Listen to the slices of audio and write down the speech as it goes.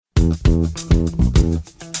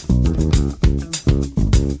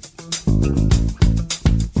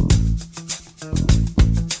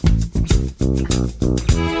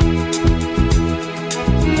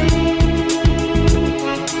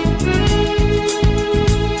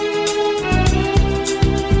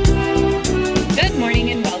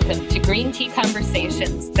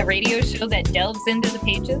The radio show that delves into the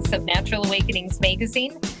pages of Natural Awakenings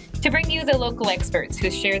magazine to bring you the local experts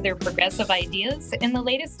who share their progressive ideas and the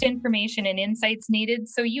latest information and insights needed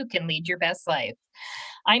so you can lead your best life.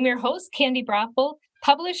 I'm your host, Candy Brothel,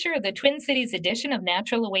 publisher of the Twin Cities edition of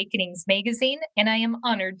Natural Awakenings magazine, and I am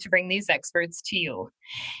honored to bring these experts to you.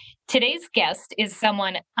 Today's guest is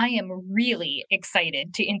someone I am really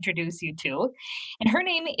excited to introduce you to, and her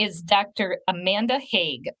name is Dr. Amanda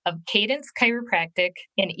Haeg of Cadence Chiropractic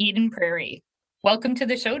in Eden Prairie. Welcome to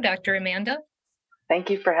the show, Dr. Amanda. Thank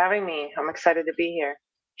you for having me. I'm excited to be here.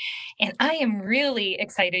 And I am really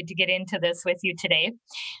excited to get into this with you today.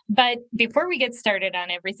 But before we get started on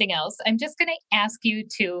everything else, I'm just going to ask you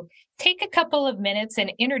to take a couple of minutes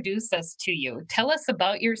and introduce us to you. Tell us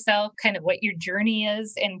about yourself, kind of what your journey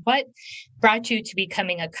is, and what brought you to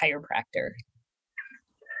becoming a chiropractor.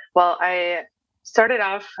 Well, I started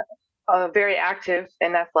off very active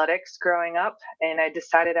in athletics growing up, and I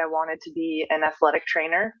decided I wanted to be an athletic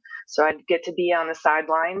trainer. So I'd get to be on the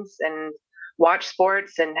sidelines and watch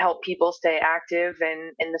sports and help people stay active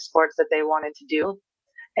in the sports that they wanted to do.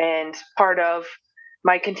 And part of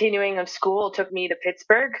my continuing of school took me to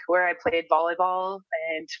Pittsburgh, where I played volleyball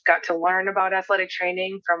and got to learn about athletic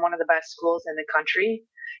training from one of the best schools in the country.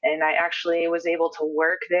 And I actually was able to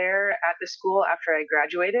work there at the school after I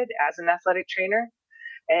graduated as an athletic trainer.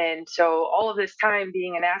 And so all of this time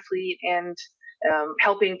being an athlete and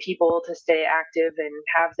helping people to stay active and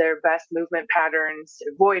have their best movement patterns,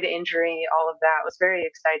 avoid injury, all of that was very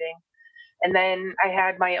exciting. And then I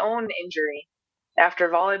had my own injury. After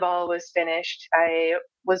volleyball was finished, I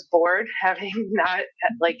was bored, having not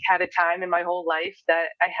had a time in my whole life that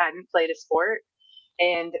I hadn't played a sport.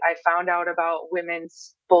 And I found out about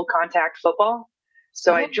women's full contact football.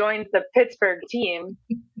 So I joined the Pittsburgh team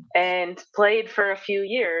and played for a few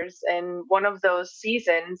years. And one of those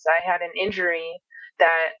seasons, I had an injury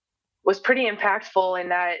that was pretty impactful in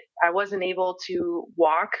that I wasn't able to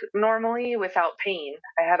walk normally without pain.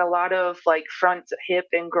 I had a lot of front hip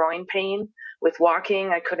and groin pain with walking.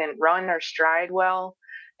 I couldn't run or stride well.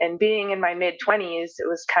 And being in my mid-20s, it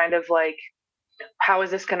was kind of like, how is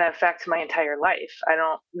this going to affect my entire life? I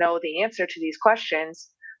don't know the answer to these questions.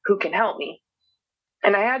 Who can help me?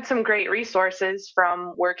 And I had some great resources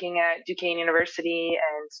from working at Duquesne University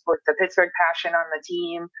and with the Pittsburgh Passion on the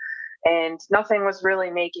team, and nothing was really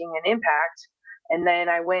making an impact. And then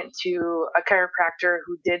I went to a chiropractor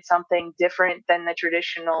who did something different than the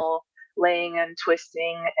traditional laying and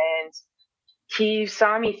twisting. And he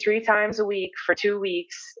saw me 3 times a week for 2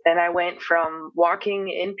 weeks. And I went from walking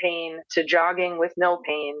in pain to jogging with no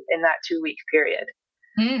pain in that 2-week period.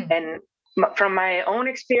 And from my own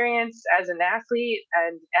experience as an athlete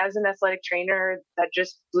and as an athletic trainer, that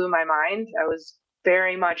just blew my mind. I was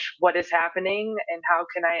very much, what is happening and how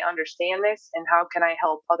can I understand this and how can I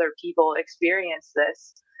help other people experience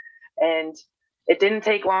this? And it didn't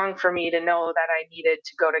take long for me to know that I needed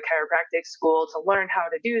to go to chiropractic school to learn how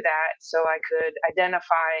to do that so I could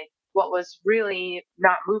identify what was really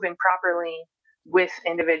not moving properly with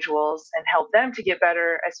individuals and help them to get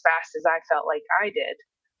better as fast as I felt like I did.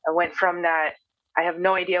 I went from that, I have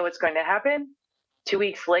no idea what's going to happen. 2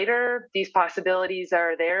 weeks later, these possibilities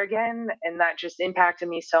are there again. And that just impacted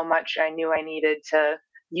me so much. I knew I needed to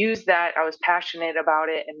use that. I was passionate about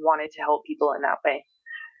it and wanted to help people in that way.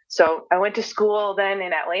 So I went to school then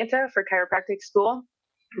in Atlanta for chiropractic school.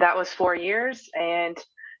 That was 4 years. And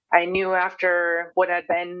I knew after what had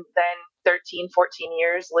been then 13, 14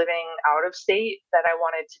 years living out of state that I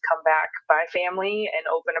wanted to come back by family and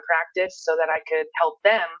open a practice so that I could help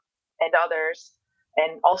them and others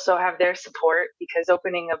and also have their support, because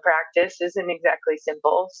opening a practice isn't exactly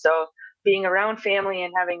simple. So being around family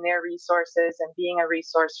and having their resources and being a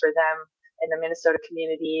resource for them in the Minnesota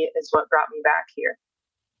community is what brought me back here.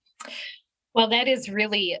 Well, that is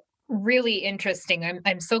really interesting.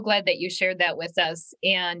 I'm so glad that you shared that with us.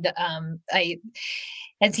 And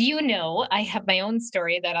as you know, I have my own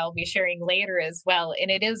story that I'll be sharing later as well. And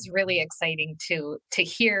it is really exciting to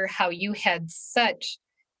hear how you had such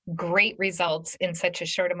great results in such a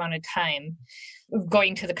short amount of time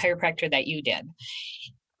going to the chiropractor that you did.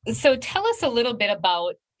 So tell us a little bit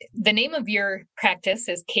about the name of your practice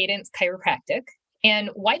is Cadence Chiropractic. And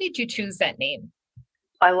why did you choose that name?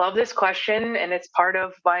 I love this question, and it's part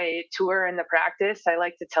of my tour and the practice. I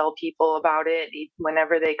like to tell people about it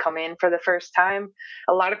whenever they come in for the first time.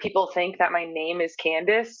 A lot of people think that my name is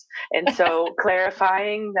Candace, and so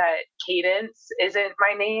clarifying that Cadence isn't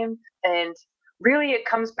my name. And really, it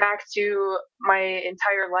comes back to my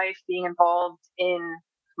entire life being involved in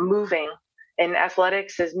moving. And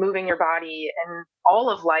athletics is moving your body, and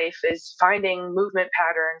all of life is finding movement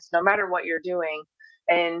patterns no matter what you're doing.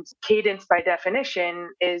 And cadence, by definition,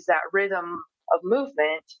 is that rhythm of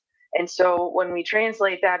movement. And so when we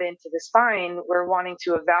translate that into the spine, we're wanting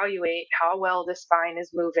to evaluate how well the spine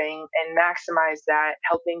is moving and maximize that,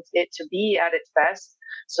 helping it to be at its best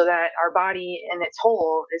so that our body in its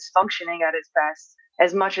whole is functioning at its best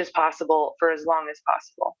as much as possible for as long as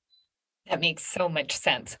possible. That makes so much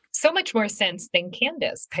sense. So much more sense than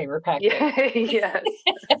Candace chiropractic. Yeah, yes.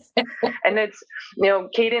 And it's,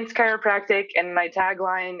 cadence chiropractic, and my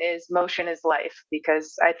tagline is motion is life,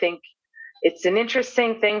 because I think it's an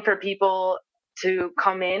interesting thing for people to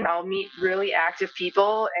come in. I'll meet really active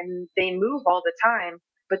people and they move all the time,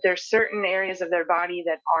 but there's certain areas of their body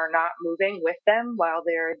that are not moving with them while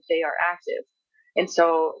they are active. And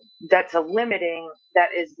so that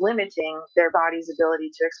is limiting their body's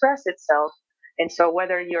ability to express itself. And so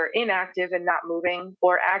whether you're inactive and not moving,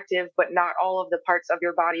 or active but not all of the parts of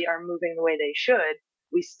your body are moving the way they should,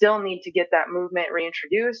 we still need to get that movement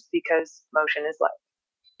reintroduced, because motion is life.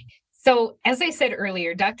 So, as I said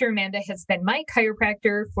earlier, Dr. Amanda has been my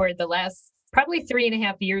chiropractor for the last probably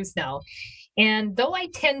 3.5 years now. And though I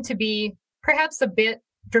tend to be perhaps a bit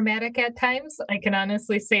dramatic at times, I can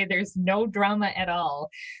honestly say there's no drama at all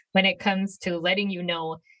when it comes to letting you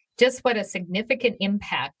know just what a significant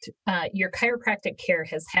impact your chiropractic care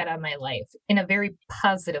has had on my life in a very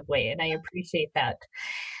positive way. And I appreciate that.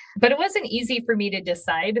 But it wasn't easy for me to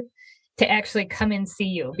decide to actually come and see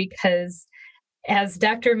you because, as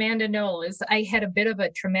Dr. Amanda knows, I had a bit of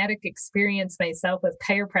a traumatic experience myself with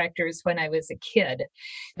chiropractors when I was a kid.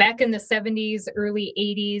 Back in the 70s, early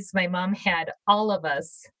 80s, my mom had all of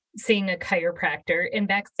us seeing a chiropractor. And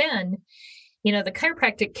back then, the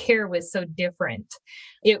chiropractic care was so different.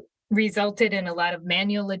 It resulted in a lot of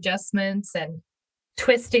manual adjustments and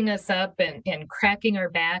twisting us up and cracking our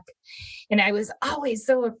back. And I was always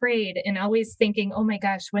so afraid and always thinking, oh my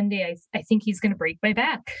gosh, one day I think he's going to break my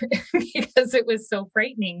back because it was so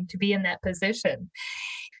frightening to be in that position.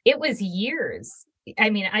 It was years. I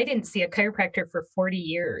mean, I didn't see a chiropractor for 40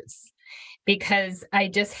 years because I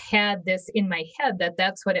just had this in my head that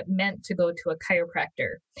that's what it meant to go to a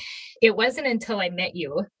chiropractor. It wasn't until I met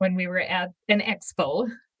you when we were at an expo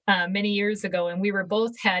many years ago, and we were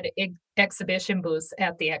both had exhibition booths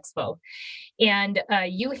at the expo. And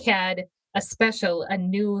you had a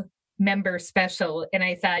new member special. And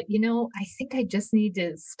I thought, I think I just need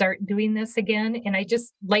to start doing this again. And I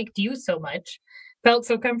just liked you so much, felt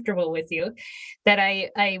so comfortable with you that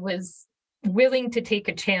I was willing to take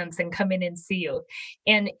a chance and come in and see you.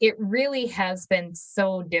 And it really has been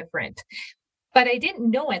so different. But I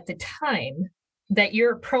didn't know at the time that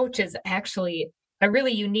your approach is actually a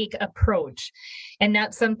really unique approach and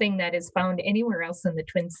not something that is found anywhere else in the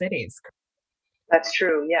Twin Cities. That's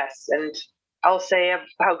true, yes. And I'll say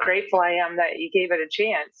how grateful I am that you gave it a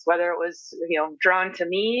chance, whether it was, drawn to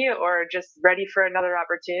me or just ready for another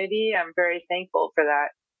opportunity. I'm very thankful for that.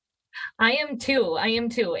 I am too.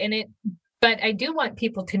 But I do want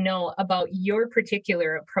people to know about your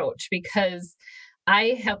particular approach because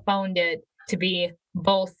I have found it to be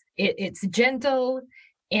both, it's gentle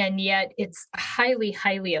and yet it's highly,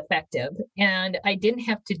 highly effective. And I didn't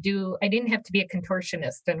have to be a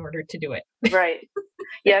contortionist in order to do it. Right.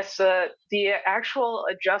 Yes, the actual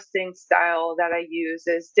adjusting style that I use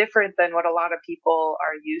is different than what a lot of people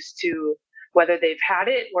are used to, whether they've had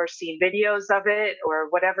it or seen videos of it or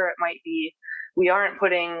whatever it might be. We aren't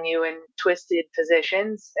putting you in twisted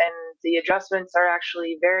positions, and the adjustments are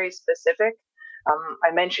actually very specific.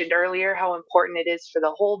 I mentioned earlier how important it is for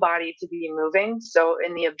the whole body to be moving. So,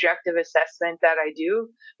 in the objective assessment that I do,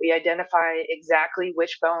 we identify exactly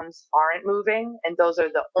which bones aren't moving, and those are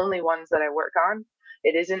the only ones that I work on.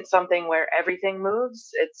 It isn't something where everything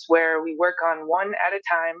moves, it's where we work on one at a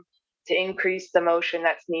time to increase the motion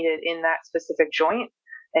that's needed in that specific joint.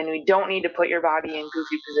 And we don't need to put your body in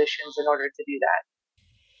goofy positions in order to do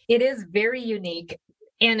that. It is very unique.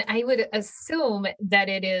 And I would assume that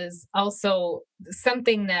it is also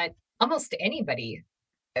something that almost anybody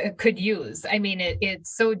could use. I mean,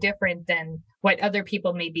 it's so different than what other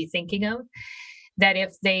people may be thinking of, that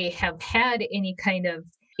if they have had any kind of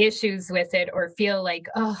issues with it or feel like,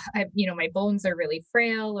 my bones are really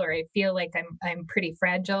frail, or I feel like I'm pretty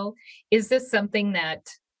fragile, is this something that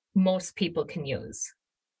most people can use?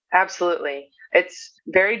 Absolutely. It's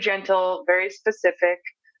very gentle, very specific.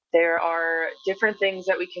 There are different things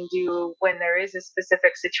that we can do when there is a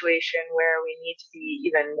specific situation where we need to be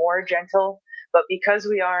even more gentle. But because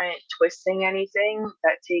we aren't twisting anything,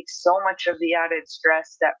 that takes so much of the added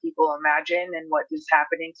stress that people imagine and what is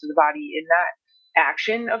happening to the body in that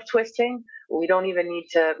action of twisting. We don't even need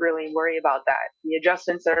to really worry about that. The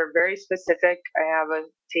adjustments are very specific. I have a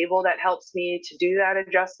table that helps me to do that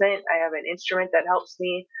adjustment. I have an instrument that helps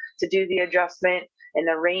me to do the adjustment, and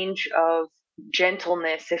the range of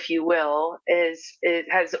gentleness, if you will, is it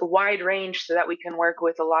has a wide range so that we can work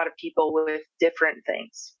with a lot of people with different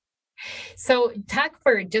things. So, talk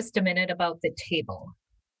for just a minute about the table.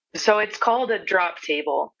 So it's called a drop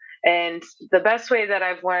table. And the best way that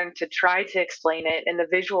I've learned to try to explain it, and the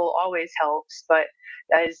visual always helps, but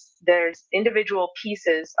as there's individual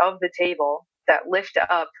pieces of the table that lift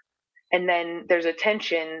up, and then there's a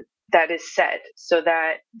tension that is set so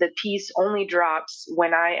that the piece only drops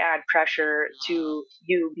when I add pressure to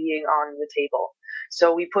you being on the table.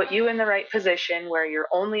 So we put you in the right position where you're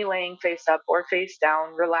only laying face up or face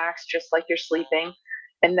down, relaxed, just like you're sleeping.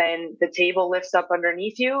 And then the table lifts up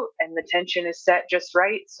underneath you and the tension is set just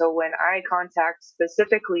right. So when I contact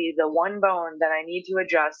specifically the one bone that I need to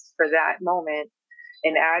adjust for that moment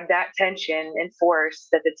and add that tension and force,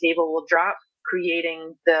 that the table will drop,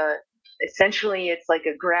 creating the essentially it's like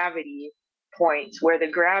a gravity point where the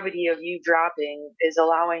gravity of you dropping is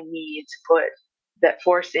allowing me to put that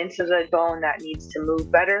force into the bone that needs to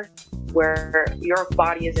move better, where your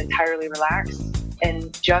body is entirely relaxed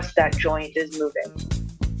and just that joint is moving.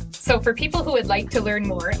 So, for people who would like to learn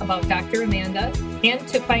more about Dr. Amanda and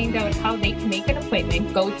to find out how they can make an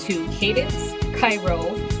appointment, go to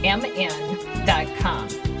cadencechiropractic.com.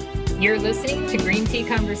 You're listening to Green Tea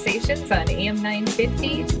Conversations on AM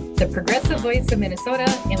 950, the progressive voice of Minnesota,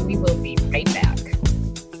 and we will be right back.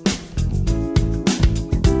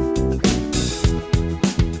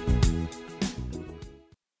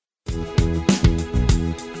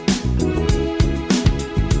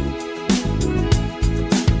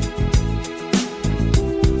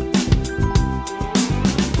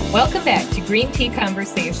 Welcome back to Green Tea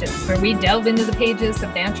Conversations, where we delve into the pages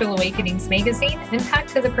of Natural Awakenings magazine and talk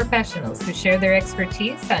to the professionals who share their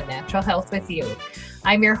expertise on natural health with you.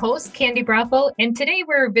 I'm your host, Candy Brothel, and today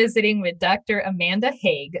we're visiting with Dr. Amanda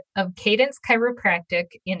Haeg of Cadence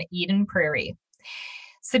Chiropractic in Eden Prairie.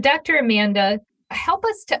 So, Dr. Amanda, help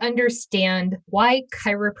us to understand why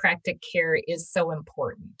chiropractic care is so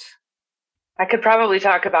important. I could probably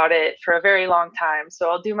talk about it for a very long time,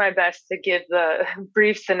 so I'll do my best to give the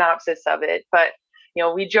brief synopsis of it. But,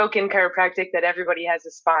 we joke in chiropractic that everybody has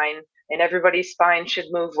a spine and everybody's spine should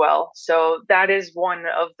move well. So that is one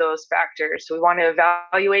of those factors. So we want to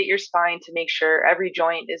evaluate your spine to make sure every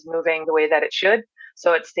joint is moving the way that it should,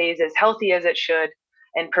 so it stays as healthy as it should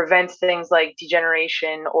and prevents things like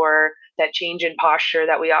degeneration or that change in posture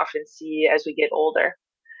that we often see as we get older.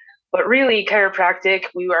 But really, chiropractic,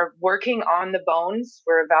 we are working on the bones,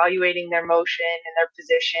 we're evaluating their motion and their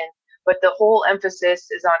position, but the whole emphasis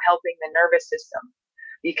is on helping the nervous system,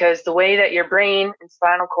 because the way that your brain and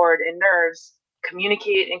spinal cord and nerves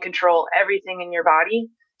communicate and control everything in your body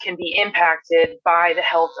can be impacted by the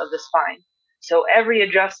health of the spine. So every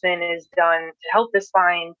adjustment is done to help the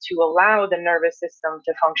spine to allow the nervous system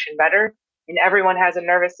to function better. And everyone has a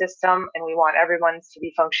nervous system, and we want everyone to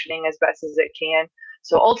be functioning as best as it can.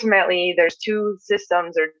 So ultimately, there's two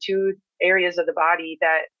systems or two areas of the body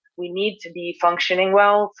that we need to be functioning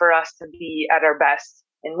well for us to be at our best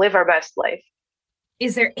and live our best life.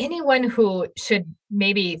 Is there anyone who should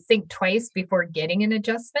maybe think twice before getting an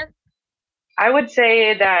adjustment? I would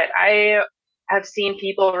say that I have seen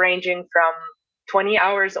people ranging from 20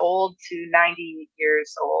 hours old to 90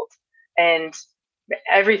 years old and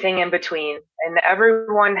everything in between. And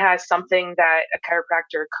everyone has something that a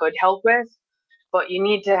chiropractor could help with, but you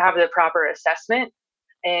need to have the proper assessment.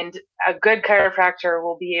 And a good chiropractor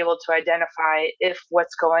will be able to identify if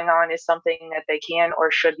what's going on is something that they can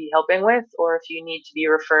or should be helping with, or if you need to be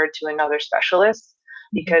referred to another specialist,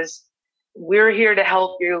 because we're here to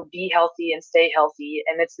help you be healthy and stay healthy.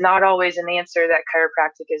 And it's not always an answer that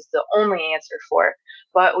chiropractic is the only answer for,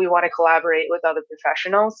 but we want to collaborate with other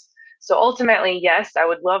professionals. So ultimately, yes, I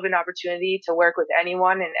would love an opportunity to work with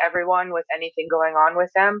anyone and everyone with anything going on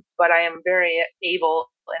with them, but I am very able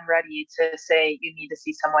and ready to say you need to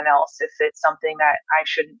see someone else if it's something that I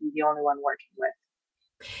shouldn't be the only one working with.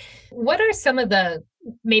 What are some of the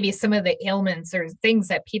ailments or things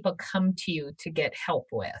that people come to you to get help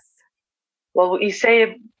with? Well, you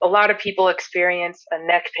say a lot of people experience a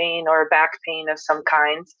neck pain or a back pain of some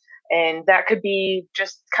kind. And that could be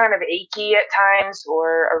just kind of achy at times,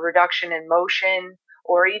 or a reduction in motion,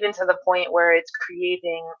 or even to the point where it's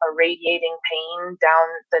creating a radiating pain down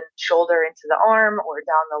the shoulder into the arm or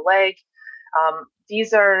down the leg.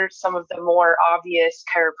 These are some of the more obvious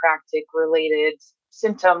chiropractic related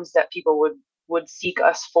symptoms that people would seek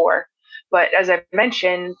us for. But as I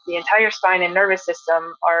mentioned, the entire spine and nervous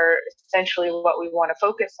system are essentially what we want to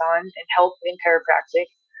focus on and help in chiropractic.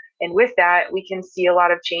 And with that, we can see a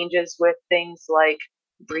lot of changes with things like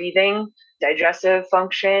breathing, digestive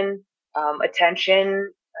function,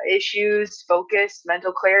 attention issues, focus,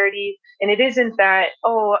 mental clarity. And it isn't that,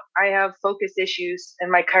 oh, I have focus issues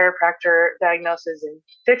and my chiropractor diagnoses and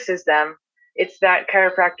fixes them. It's that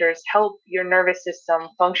chiropractors help your nervous system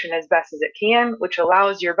function as best as it can, which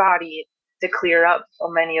allows your body to clear up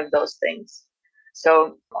many of those things.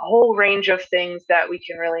 So, a whole range of things that we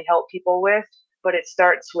can really help people with, but it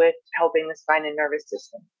starts with helping the spine and nervous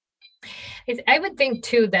system. I would think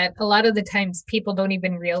too that a lot of the times people don't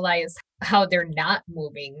even realize how they're not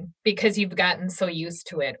moving because you've gotten so used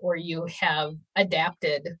to it, or you have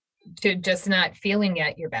adapted to just not feeling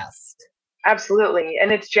at your best. Absolutely.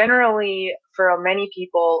 And it's generally, for many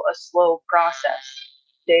people, a slow process.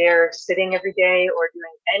 They're sitting every day or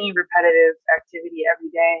doing any repetitive activity every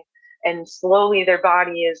day, and slowly their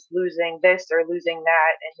body is losing this or losing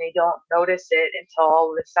that, and they don't notice it until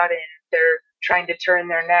all of a sudden they're trying to turn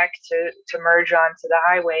their neck to merge onto the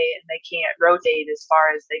highway, and they can't rotate as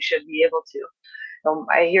far as they should be able to.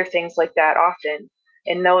 I hear things like that often.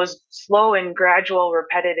 And those slow and gradual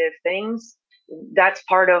repetitive things, that's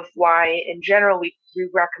part of why, in general, we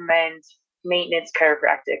recommend maintenance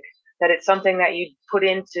chiropractic, that it's something that you put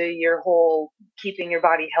into your whole keeping your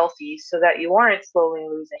body healthy so that you aren't slowly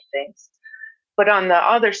losing things. But on the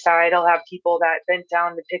other side, I'll have people that bent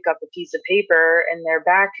down to pick up a piece of paper and their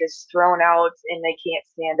back is thrown out and they can't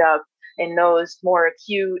stand up. And those more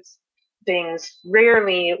acute things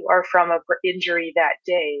rarely are from an injury that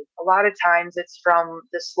day. A lot of times it's from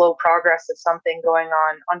the slow progress of something going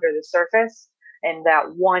on under the surface. And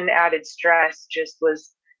that one added stress just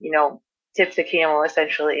was, tipped the camel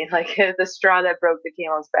essentially, like the straw that broke the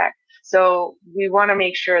camel's back. So we want to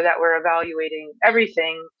make sure that we're evaluating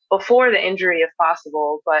everything before the injury if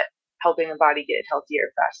possible, but helping the body get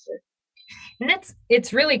healthier faster. And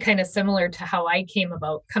it's really kind of similar to how I came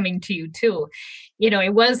about coming to you too.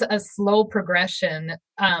 It was a slow progression.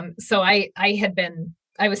 So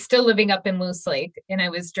I was still living up in Moose Lake, and I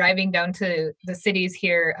was driving down to the cities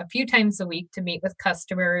here a few times a week to meet with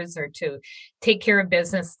customers or to take care of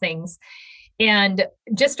business things. And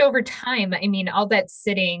just over time, all that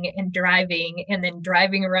sitting and driving and then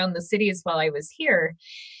driving around the cities while I was here,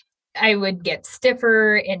 I would get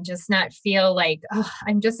stiffer and just not feel like, oh,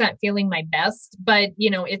 I'm just not feeling my best. But,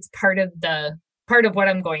 it's part of what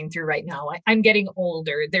I'm going through right now. I'm getting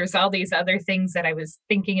older. There's all these other things that I was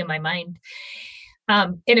thinking in my mind.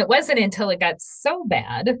 And it wasn't until it got so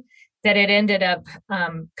bad that it ended up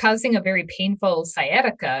causing a very painful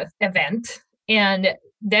sciatica event. And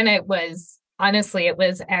then it was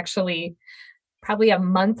actually probably a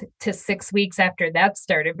month to 6 weeks after that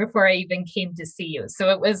started before I even came to see you. So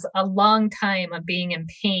it was a long time of being in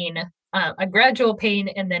pain, a gradual pain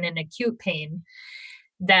and then an acute pain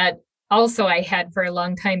that also I had for a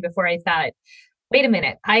long time before I thought, wait a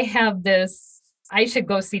minute, I have this, I should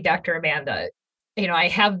go see Dr. Amanda. I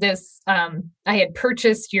have this, I had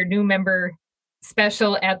purchased your new member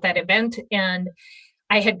special at that event, and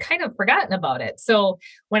I had kind of forgotten about it. So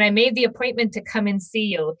when I made the appointment to come and see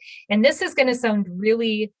you, and this is going to sound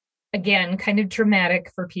really, again, kind of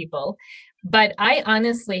dramatic for people, but I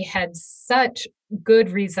honestly had such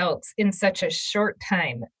good results in such a short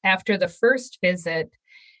time. After the first visit,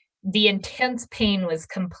 the intense pain was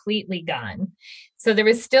completely gone. So there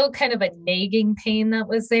was still kind of a nagging pain that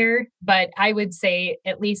was there, but I would say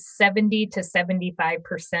at least 70 to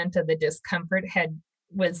 75% of the discomfort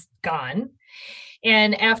was gone.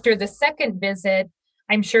 And after the second visit,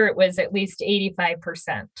 I'm sure it was at least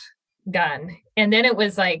 85% gone. And then it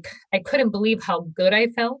was like, I couldn't believe how good I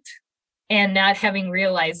felt, and not having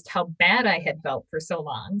realized how bad I had felt for so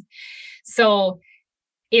long. So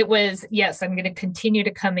it was, yes, I'm going to continue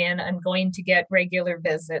to come in. I'm going to get regular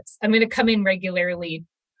visits. I'm going to come in regularly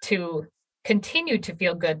to continue to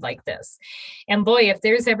feel good like this. And boy, if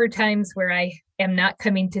there's ever times where I am not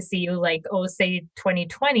coming to see you, like, say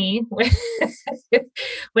 2020,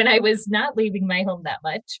 when I was not leaving my home that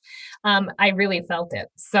much, I really felt it.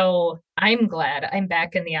 So I'm glad I'm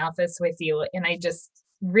back in the office with you. And I just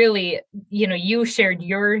really, you shared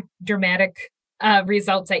your dramatic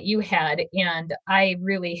results that you had. And I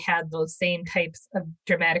really had those same types of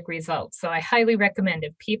dramatic results. So I highly recommend,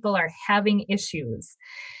 if people are having issues,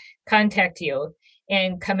 contact you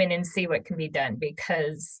and come in and see what can be done,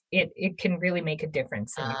 because it can really make a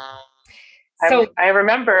difference. I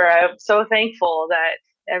remember, I'm so thankful that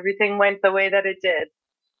everything went the way that it did.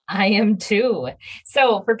 I am too.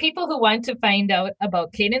 So for people who want to find out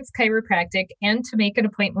about Cadence Chiropractic and to make an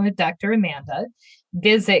appointment with Dr. Amanda,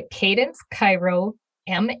 visit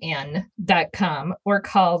cadencechiromn.com or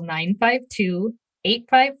call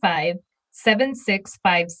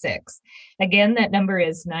 952-855-7656. Again, that number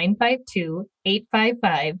is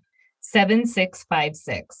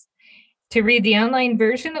 952-855-7656. To read the online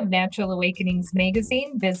version of Natural Awakenings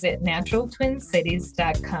magazine, visit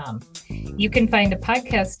naturaltwincities.com. You can find a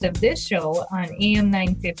podcast of this show on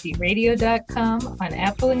am950radio.com, on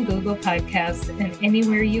Apple and Google Podcasts, and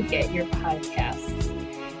anywhere you get your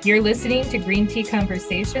podcasts. You're listening to Green Tea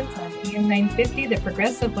Conversations on AM950, the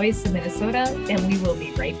progressive voice of Minnesota, and we will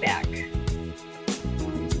be right back.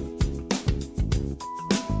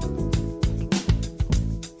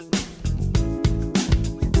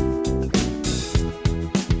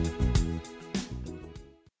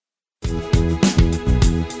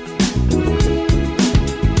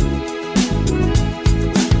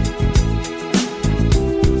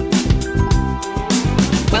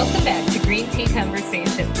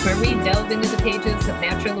 Where we delve into the pages of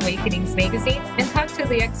Natural Awakenings magazine and talk to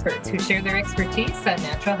the experts who share their expertise on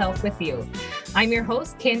natural health with you. I'm your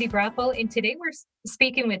host, Candy Brothel, and today we're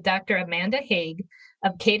speaking with Dr. Amanda Haeg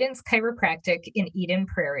of Cadence Chiropractic in Eden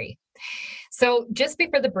Prairie. So just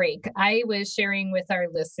before the break, I was sharing with our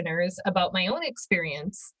listeners about my own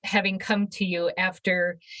experience having come to you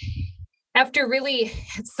after really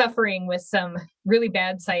suffering with some really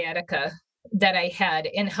bad sciatica that I had,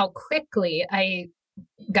 and how quickly I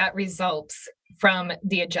got results from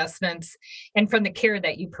the adjustments and from the care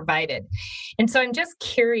that you provided. And so I'm just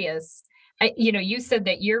curious, you said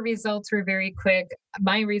that your results were very quick.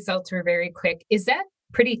 My results were very quick. Is that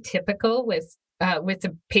pretty typical with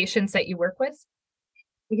the patients that you work with?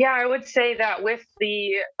 Yeah, I would say that with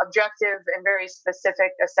the objective and very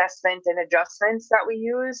specific assessment and adjustments that we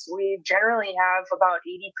use, we generally have about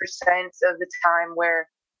 80% of the time where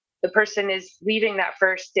the person is leaving that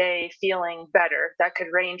first day feeling better. That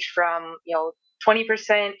could range from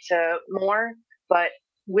 20% to more, but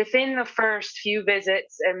within the first few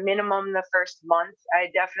visits, and minimum the first month,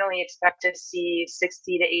 I definitely expect to see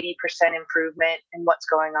 60 to 80% improvement in what's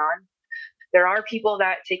going on. There are people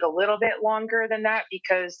that take a little bit longer than that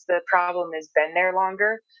because the problem has been there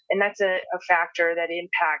longer, and that's a factor that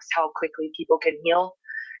impacts how quickly people can heal.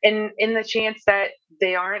 And in the chance that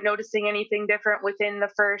they aren't noticing anything different within the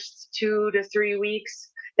first 2 to 3 weeks,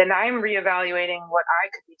 then I'm reevaluating what I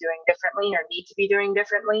could be doing differently or need to be doing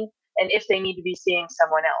differently, and if they need to be seeing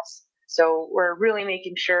someone else. So we're really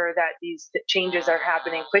making sure that these changes are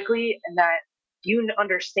happening quickly, and that you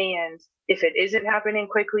understand, if it isn't happening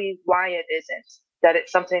quickly, why it isn't, that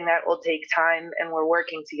it's something that will take time, and we're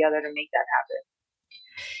working together to make that happen.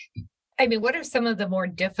 I mean, what are some of the more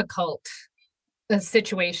difficult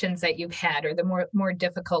situations that you've had, or the more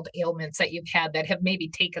difficult ailments that you've had that have maybe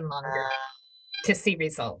taken longer to see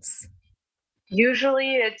results?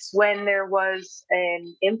 Usually it's when there was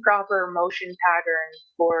an improper motion pattern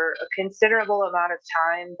for a considerable amount of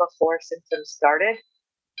time before symptoms started.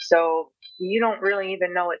 So you don't really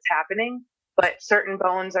even know what's happening, but certain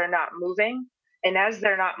bones are not moving. And as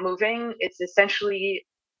they're not moving, it's essentially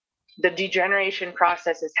the degeneration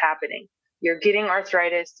process is happening. You're getting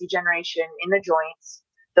arthritis, degeneration in the joints.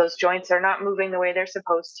 Those joints are not moving the way they're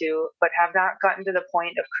supposed to, but have not gotten to the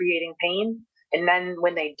point of creating pain. And then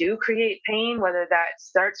when they do create pain, whether that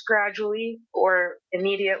starts gradually or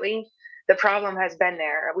immediately, the problem has been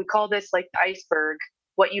there. We call this like the iceberg.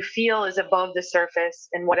 What you feel is above the surface,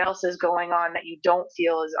 and what else is going on that you don't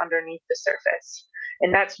feel is underneath the surface.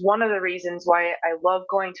 And that's one of the reasons why I love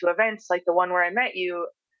going to events like the one where I met you,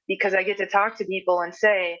 because I get to talk to people and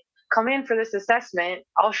say, come in for this assessment.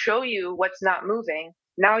 I'll show you what's not moving.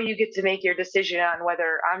 Now you get to make your decision on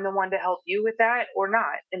whether I'm the one to help you with that or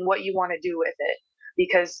not, and what you want to do with it.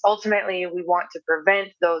 Because ultimately, we want to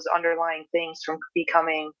prevent those underlying things from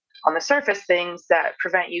becoming on the surface things that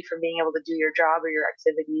prevent you from being able to do your job or your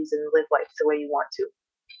activities and live life the way you want to.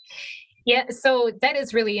 Yeah, so that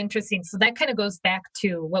is really interesting. So that kind of goes back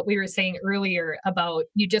to what we were saying earlier about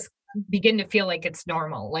you just begin to feel like it's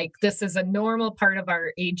normal, like this is a normal part of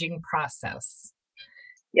our aging process.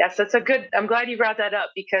 Yes, I'm glad you brought that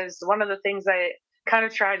up, because one of the things I kind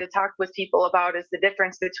of try to talk with people about is the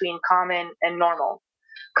difference between common and normal.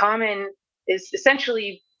 Common is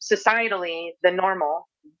essentially societally the normal.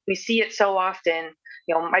 We see it so often.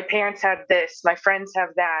 My parents have this, my friends have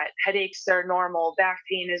that. Headaches are normal, back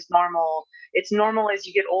pain is normal. It's normal as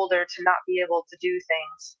you get older to not be able to do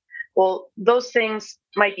things. Well, those things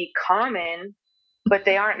might be common, but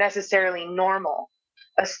they aren't necessarily normal.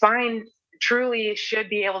 A spine truly should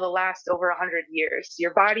be able to last over 100 years.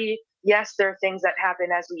 Your body, yes, there are things that happen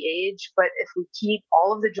as we age, but if we keep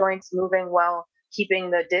all of the joints moving well,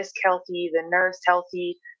 keeping the disc healthy, the nerves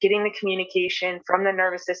healthy, getting the communication from the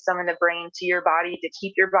nervous system and the brain to your body to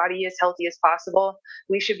keep your body as healthy as possible,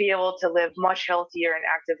 we should be able to live much healthier and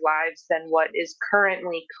active lives than what is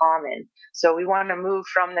currently common. So we want to move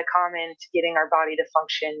from the common to getting our body to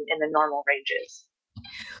function in the normal ranges.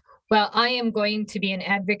 Well, I am going to be an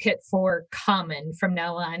advocate for common from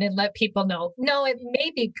now on and let people know, no, it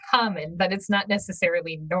may be common, but it's not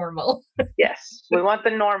necessarily normal. Yes, we want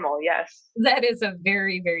the normal. Yes. That is a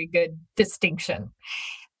very, very good distinction.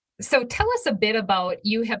 So tell us a bit about,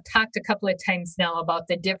 you have talked a couple of times now about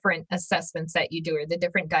the different assessments that you do or the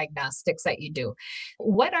different diagnostics that you do.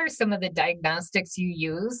 What are some of the diagnostics you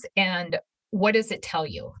use and what does it tell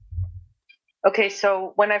you? Okay,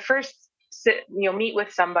 so when I first meet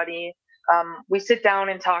with somebody, we sit down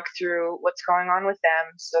and talk through what's going on with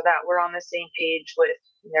them so that we're on the same page with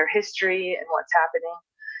their history and what's happening.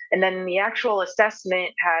 And then the actual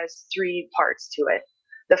assessment has three parts to it.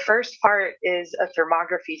 The first part is a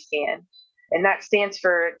thermography scan, and that stands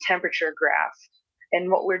for temperature graph. And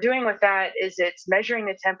what we're doing with that is it's measuring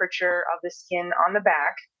the temperature of the skin on the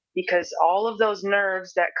back because all of those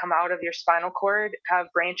nerves that come out of your spinal cord have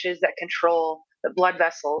branches that control the blood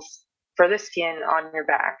vessels for the skin on your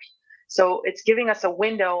back. So it's giving us a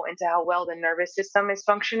window into how well the nervous system is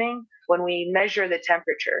functioning when we measure the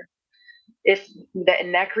temperature. If the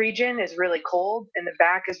neck region is really cold and the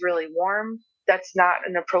back is really warm, that's not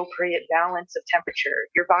an appropriate balance of temperature.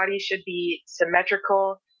 Your body should be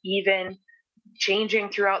symmetrical, even, changing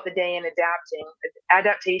throughout the day and adapting.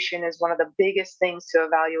 Adaptation is one of the biggest things to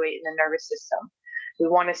evaluate in the nervous system. We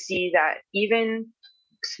want to see that even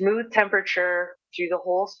smooth temperature through the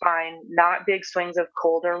whole spine, not big swings of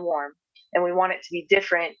cold or warm. And we want it to be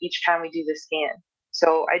different each time we do the scan.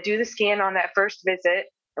 So I do the scan on that first visit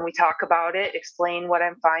and we talk about it, explain what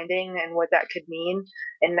I'm finding and what that could mean.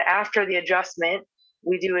 And after the adjustment,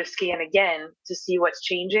 we do a scan again to see what's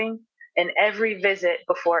changing. And every visit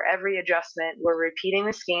before every adjustment, we're repeating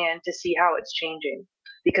the scan to see how it's changing.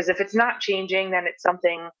 Because if it's not changing, then it's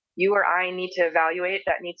something you or I need to evaluate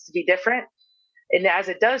that needs to be different. And as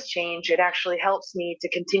it does change, it actually helps me to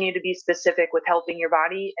continue to be specific with helping your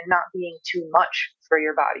body and not being too much for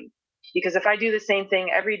your body. Because if I do the same thing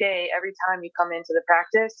every day, every time you come into the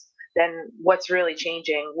practice, then what's really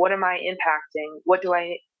changing? What am I impacting?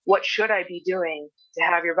 What should I be doing to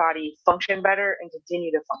have your body function better and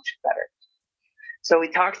continue to function better? So we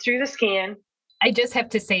talked through the scan. I just have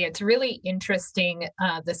to say it's really interesting,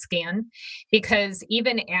 the scan, because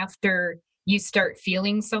even after you start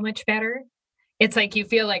feeling so much better, it's like you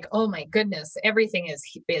feel like, oh my goodness, everything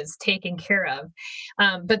is taken care of.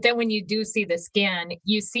 But then when you do see the scan,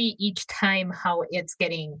 you see each time how it's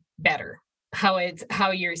getting better, how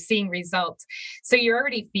you're seeing results. So you're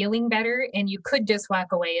already feeling better, and you could just walk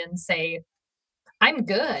away and say, I'm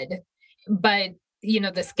good. But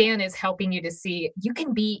the scan is helping you to see you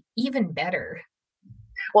can be even better.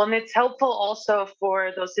 Well, and it's helpful also for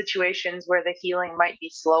those situations where the healing might be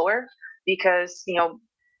slower because,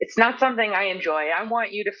 it's not something I enjoy. I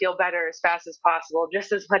want you to feel better as fast as possible,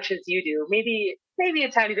 just as much as you do. Maybe a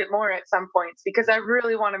tiny bit more at some points because I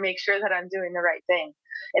really want to make sure that I'm doing the right thing.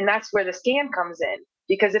 And that's where the scan comes in.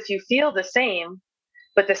 Because if you feel the same,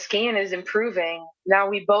 but the scan is improving, now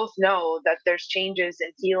we both know that there's changes in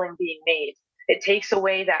healing being made. It takes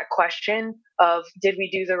away that question of, did we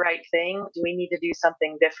do the right thing? Do we need to do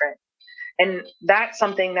something different? And that's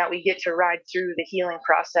something that we get to ride through the healing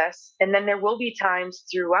process. And then there will be times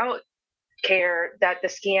throughout care that the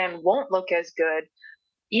scan won't look as good,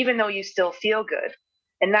 even though you still feel good.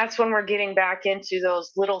 And that's when we're getting back into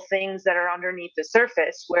those little things that are underneath the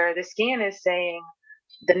surface where the scan is saying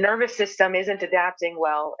the nervous system isn't adapting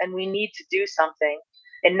well and we need to do something.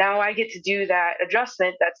 And now I get to do that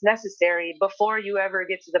adjustment that's necessary before you ever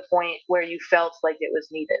get to the point where you felt like it was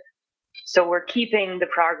needed. So we're keeping the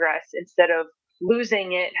progress instead of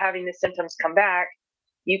losing it, having the symptoms come back.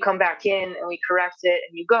 You come back in and we correct it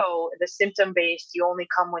and you go. The symptom based, you only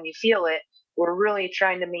come when you feel it. We're really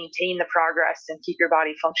trying to maintain the progress and keep your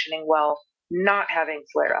body functioning well, not having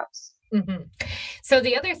flare ups. Mm-hmm. So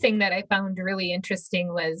the other thing that I found really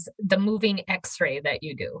interesting was the moving x-ray that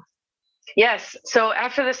you do. Yes. So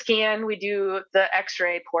after the scan, we do the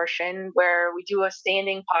x-ray portion where we do a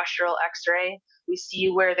standing postural x-ray. We see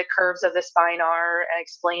where the curves of the spine are and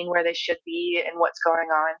explain where they should be and what's going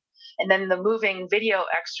on. And then the moving video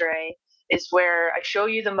x-ray is where I show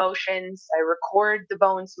you the motions, I record the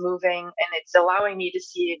bones moving, and it's allowing me to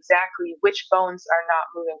see exactly which bones are not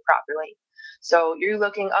moving properly. So you're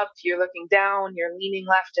looking up, you're looking down, you're leaning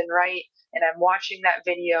left and right, and I'm watching that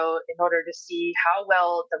video in order to see how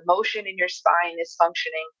well the motion in your spine is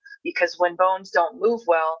functioning. Because when bones don't move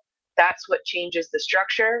well, that's what changes the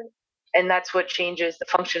structure, and that's what changes the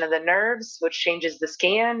function of the nerves, which changes the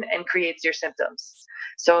scan and creates your symptoms.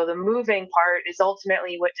 So the moving part is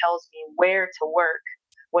ultimately what tells me where to work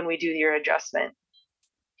when we do your adjustment.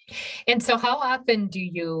 And so how often do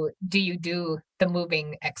you do the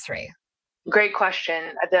moving x-ray? Great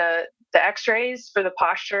question. The x-rays for the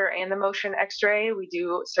posture and the motion x-ray, we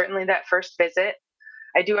do certainly that first visit.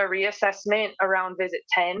 I do a reassessment around visit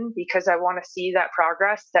 10 because I want to see that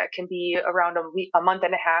progress that can be around a month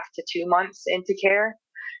and a half to 2 months into care.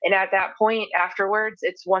 And at that point afterwards,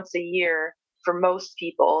 it's once a year for most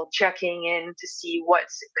people checking in to see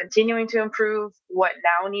what's continuing to improve, what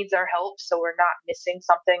now needs our help, so we're not missing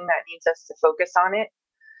something that needs us to focus on it.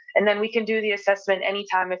 And then we can do the assessment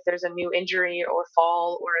anytime if there's a new injury or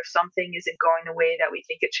fall, or if something isn't going the way that we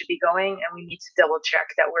think it should be going, and we need to double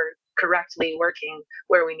check that we're correctly working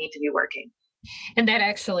where we need to be working. And that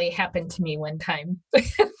actually happened to me one time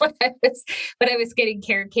when I was getting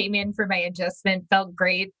care, came in for my adjustment, felt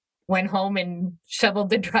great, went home and shoveled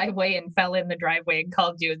the driveway and fell in the driveway and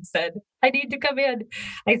called you and said, I need to come in.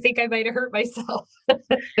 I think I might have hurt myself.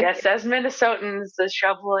 Yes, as Minnesotans, the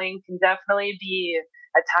shoveling can definitely be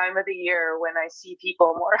a time of the year when I see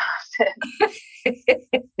people more often.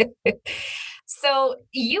 So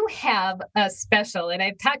you have a special, and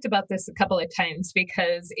I've talked about this a couple of times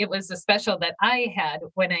because it was a special that I had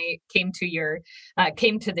when I came to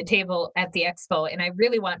the table at the expo, and I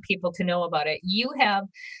really want people to know about it. You have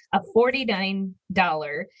a $49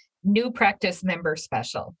 new practice member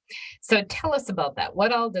special. So tell us about that.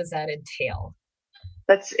 What all does that entail?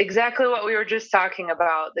 That's exactly what we were just talking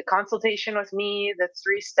about. The consultation with me, the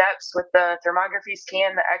 3 steps with the thermography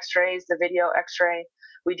scan, the x-rays, the video x-ray.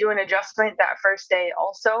 We do an adjustment that first day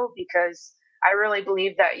also because I really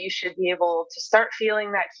believe that you should be able to start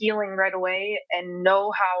feeling that healing right away and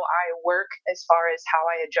know how I work as far as how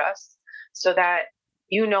I adjust so that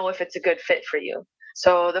you know if it's a good fit for you.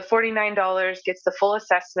 So the $49 gets the full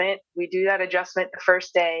assessment. We do that adjustment the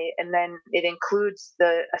first day, and then it includes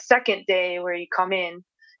a second day where you come in.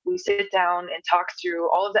 We sit down and talk through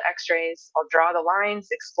all of the x-rays. I'll draw the lines,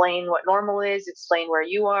 explain what normal is, explain where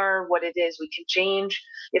you are, what it is we can change.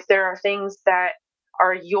 If there are things that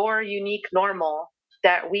are your unique normal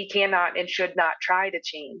that we cannot and should not try to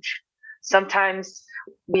change. Sometimes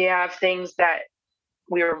we have things that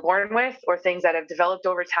we were born with or things that have developed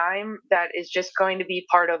over time that is just going to be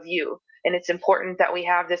part of you. And it's important that we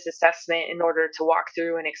have this assessment in order to walk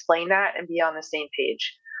through and explain that and be on the same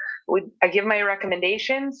page. I give my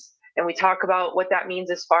recommendations and we talk about what that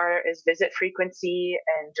means as far as visit frequency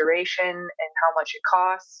and duration and how much it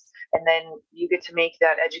costs. And then you get to make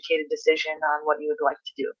that educated decision on what you would like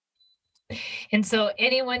to do. And so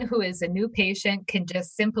anyone who is a new patient can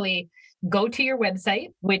just simply go to your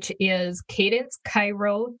website, which is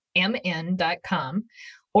cadencechiromn.com,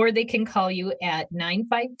 or they can call you at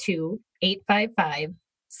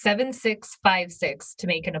 952-855-7656 to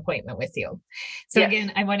make an appointment with you. So yes.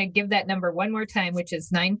 Again, I want to give that number one more time, which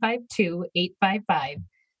is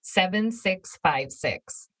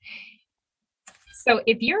 952-855-7656. So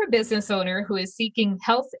if you're a business owner who is seeking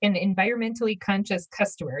health and environmentally conscious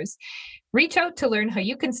customers, reach out to learn how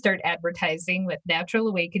you can start advertising with Natural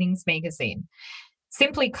Awakenings magazine.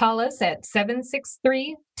 Simply call us at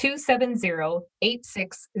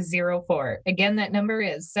 763-270-8604. Again, that number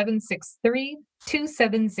is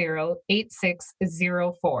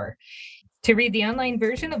 763-270-8604. To read the online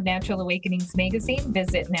version of Natural Awakenings magazine,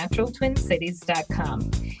 visit naturaltwincities.com.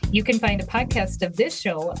 You can find a podcast of this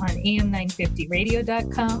show on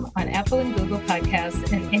am950radio.com, on Apple and Google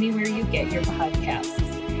Podcasts, and anywhere you get your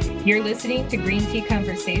podcasts. You're listening to Green Tea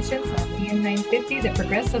Conversations on AM950, the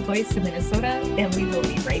progressive voice of Minnesota, and we will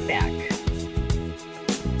be right back.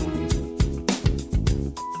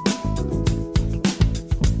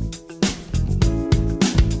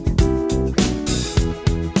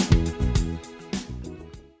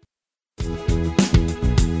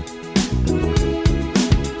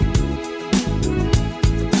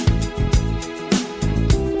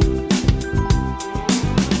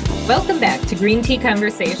 Welcome back to Green Tea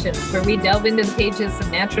Conversations, where we delve into the pages of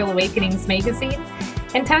Natural Awakenings magazine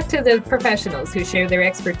and talk to the professionals who share their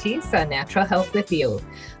expertise on natural health with you.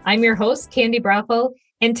 I'm your host, Candy Brothel,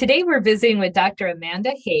 and today we're visiting with Dr.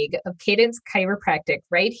 Amanda Haeg of Cadence Chiropractic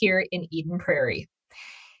right here in Eden Prairie.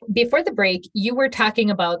 Before the break, you were talking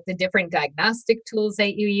about the different diagnostic tools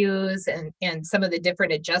that you use and some of the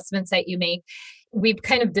different adjustments that you make. We've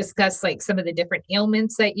kind of discussed like some of the different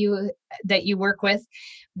ailments that you work with,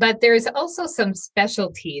 but there's also some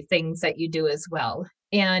specialty things that you do as well.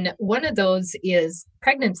 And one of those is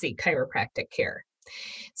pregnancy chiropractic care.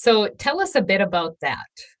 So tell us a bit about that.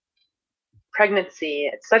 Pregnancy,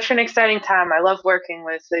 it's such an exciting time. I love working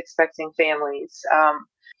with expecting families.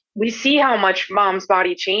 We see how much mom's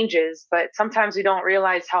body changes, but sometimes we don't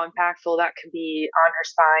realize how impactful that can be on her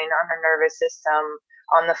spine, on her nervous system,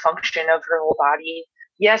 on the function of her whole body.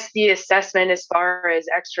 Yes, the assessment as far as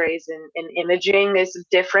x-rays and imaging is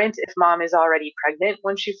different if mom is already pregnant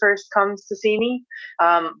when she first comes to see me.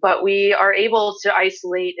 But we are able to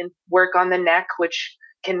isolate and work on the neck, which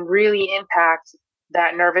can really impact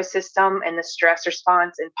that nervous system and the stress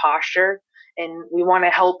response and posture. And we want to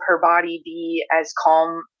help her body be as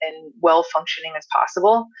calm and well functioning as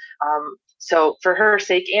possible. So for her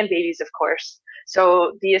sake and babies, of course.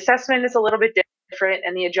 So the assessment is a little bit different,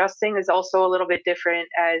 and the adjusting is also a little bit different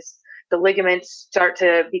as the ligaments start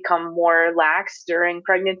to become more lax during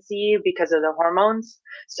pregnancy because of the hormones.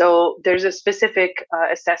 So there's a specific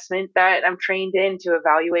assessment that I'm trained in to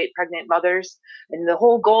evaluate pregnant mothers. And the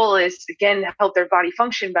whole goal is, again, to help their body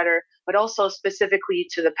function better, but also specifically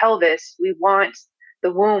to the pelvis. We want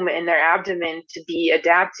the womb and their abdomen to be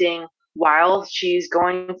adapting while she's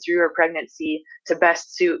going through her pregnancy to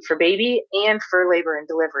best suit for baby and for labor and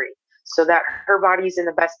delivery, so that her body's in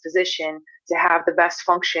the best position to have the best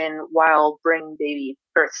function while bringing baby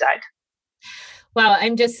birthside. Well,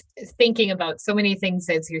 I'm just thinking about so many things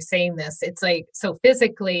as you're saying this. It's like, so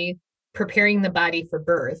physically preparing the body for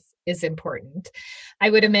birth is important. I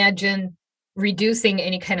would imagine reducing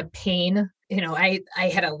any kind of pain. I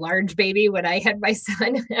had a large baby when I had my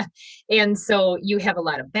son. And so you have a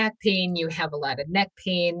lot of back pain, you have a lot of neck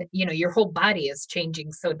pain, your whole body is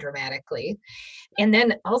changing so dramatically. And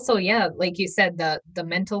then also, yeah, like you said, the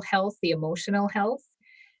mental health, the emotional health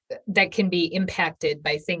that can be impacted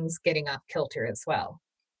by things getting off kilter as well.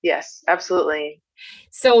 Yes, absolutely.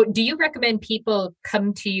 So do you recommend people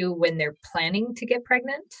come to you when they're planning to get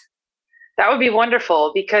pregnant? That would be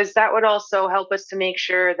wonderful, because that would also help us to make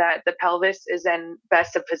sure that the pelvis is in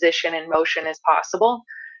best a position and motion as possible.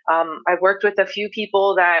 I've worked with a few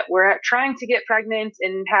people that were trying to get pregnant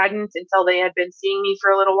and hadn't until they had been seeing me for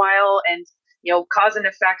a little while. And, cause and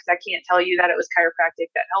effect, I can't tell you that it was chiropractic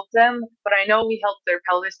that helped them, but I know we helped their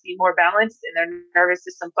pelvis be more balanced and their nervous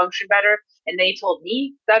system function better. And they told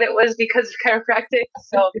me that it was because of chiropractic.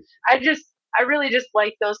 So I really just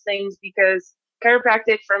like those things, because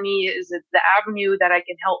chiropractic for me is the avenue that I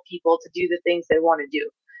can help people to do the things they want to do,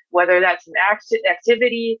 whether that's an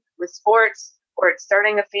activity with sports or it's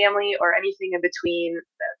starting a family or anything in between.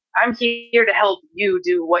 I'm here to help you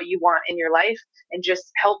do what you want in your life and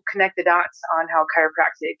just help connect the dots on how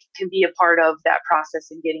chiropractic can be a part of that process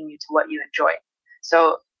and getting you to what you enjoy.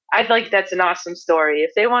 So that's an awesome story.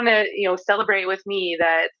 If they want to, celebrate with me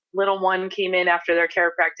that little one came in after their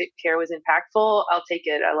chiropractic care was impactful, I'll take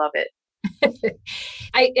it. I love it.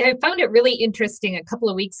 I found it really interesting a couple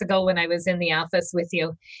of weeks ago when I was in the office with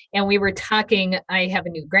you and we were talking. I have a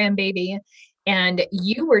new grandbaby, and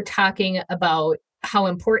you were talking about how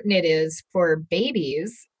important it is for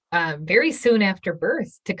babies very soon after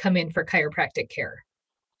birth to come in for chiropractic care.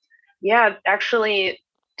 Yeah, actually,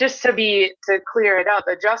 just to clear it up,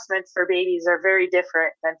 adjustments for babies are very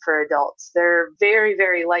different than for adults. They're very,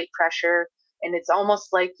 very light pressure, and it's almost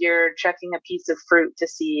like you're checking a piece of fruit to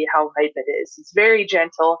see how ripe it is. It's very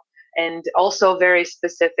gentle and also very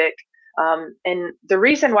specific. And the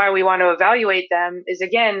reason why we want to evaluate them is,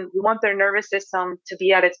 again, we want their nervous system to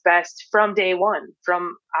be at its best from day one,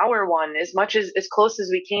 from hour one, as close as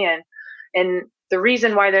we can. And the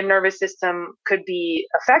reason why their nervous system could be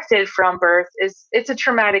affected from birth is it's a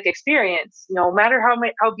traumatic experience. No matter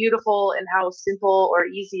how beautiful and how simple or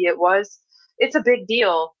easy it was, it's a big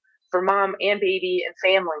deal for mom and baby and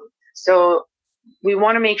family. So we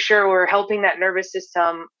want to make sure we're helping that nervous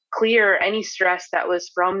system clear any stress that was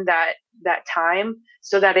from that time,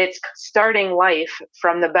 so that it's starting life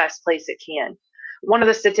from the best place it can. One of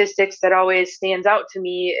the statistics that always stands out to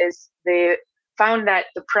me is they found that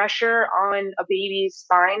the pressure on a baby's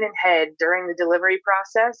spine and head during the delivery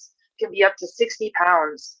process can be up to 60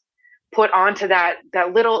 pounds put onto that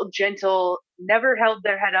little gentle, never held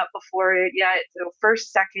their head up before it yet, the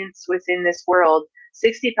first seconds within this world.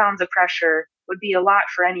 60 pounds of pressure would be a lot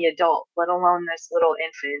for any adult, let alone this little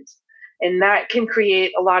infant. And that can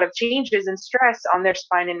create a lot of changes and stress on their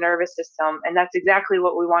spine and nervous system. And that's exactly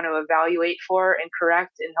what we want to evaluate for and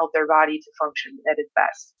correct and help their body to function at its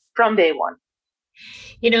best from day one.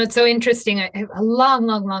 It's so interesting. A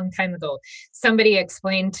long time ago, somebody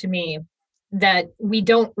explained to me that we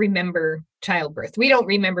don't remember childbirth. We don't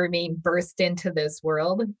remember being birthed into this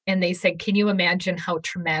world. And they said, can you imagine how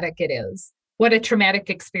traumatic it is? What a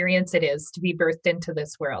traumatic experience it is to be birthed into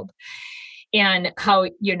this world. And how,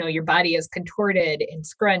 your body is contorted and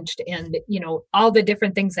scrunched and, all the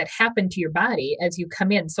different things that happen to your body as you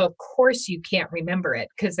come in. So of course you can't remember it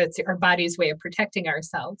because it's our body's way of protecting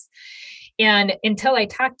ourselves. And until I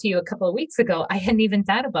talked to you a couple of weeks ago, I hadn't even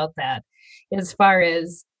thought about that as far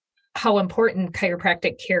as how important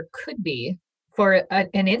chiropractic care could be for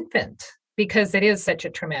an infant, because it is such a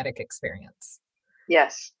traumatic experience.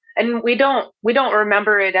 Yes. And we don't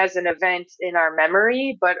remember it as an event in our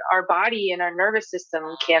memory, but our body and our nervous system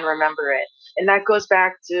can remember it. And that goes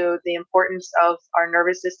back to the importance of our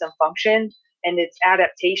nervous system function and its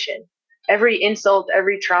adaptation. Every insult,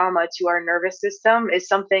 every trauma to our nervous system is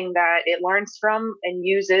something that it learns from and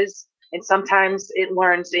uses. And sometimes it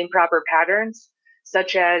learns improper patterns,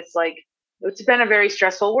 such as it's been a very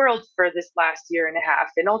stressful world for this last year and a half.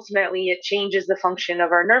 And ultimately it changes the function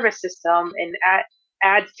of our nervous system and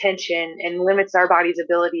adds tension and limits our body's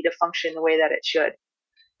ability to function the way that it should.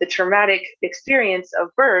 The traumatic experience of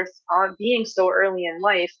birth, on being so early in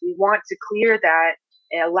life, we want to clear that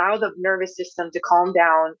and allow the nervous system to calm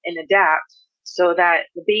down and adapt so that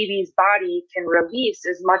the baby's body can release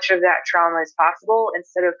as much of that trauma as possible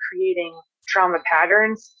instead of creating trauma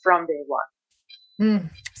patterns from day one.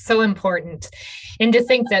 So important. And to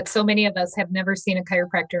think that so many of us have never seen a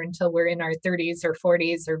chiropractor until we're in our 30s or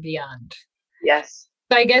 40s or beyond. Yes.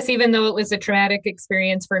 So I guess even though it was a traumatic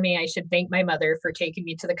experience for me, I should thank my mother for taking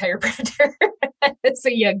me to the chiropractor as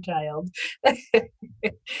a young child.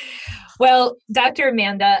 Well, Dr.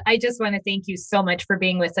 Amanda, I just want to thank you so much for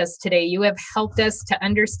being with us today. You have helped us to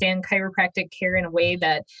understand chiropractic care in a way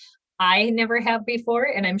that I never have before,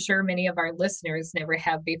 and I'm sure many of our listeners never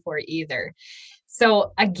have before either.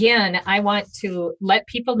 So again, I want to let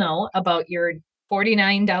people know about your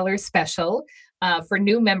 $49 special for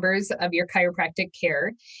new members of your chiropractic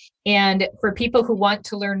care. And for people who want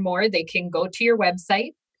to learn more, they can go to your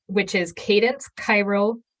website, which is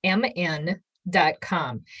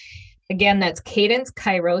cadencechiromn.com. Again, that's Cadence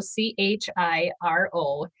Chiro,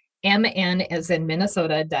 CHIROMN as in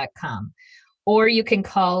Minnesota.com. Or you can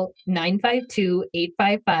call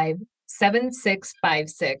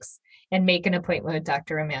 952-855-7656 and make an appointment with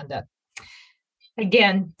Dr. Amanda.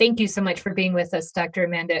 Again, thank you so much for being with us, Dr.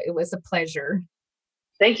 Amanda. It was a pleasure.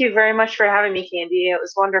 Thank you very much for having me, Candy. It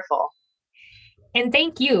was wonderful. And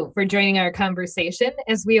thank you for joining our conversation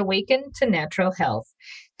as we awaken to natural health.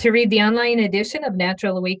 To read the online edition of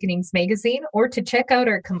Natural Awakenings magazine or to check out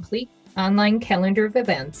our complete online calendar of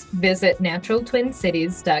events, visit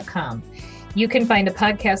naturaltwincities.com. You can find a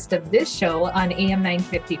podcast of this show on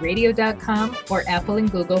am950radio.com or Apple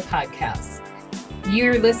and Google Podcasts.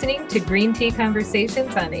 You're listening to Green Tea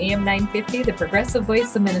Conversations on AM 950, the progressive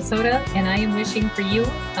voice of Minnesota, and I am wishing for you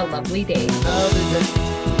a lovely day. Lovely day,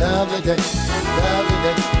 lovely day, lovely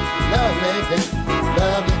day, lovely day,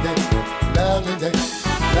 lovely day, lovely day.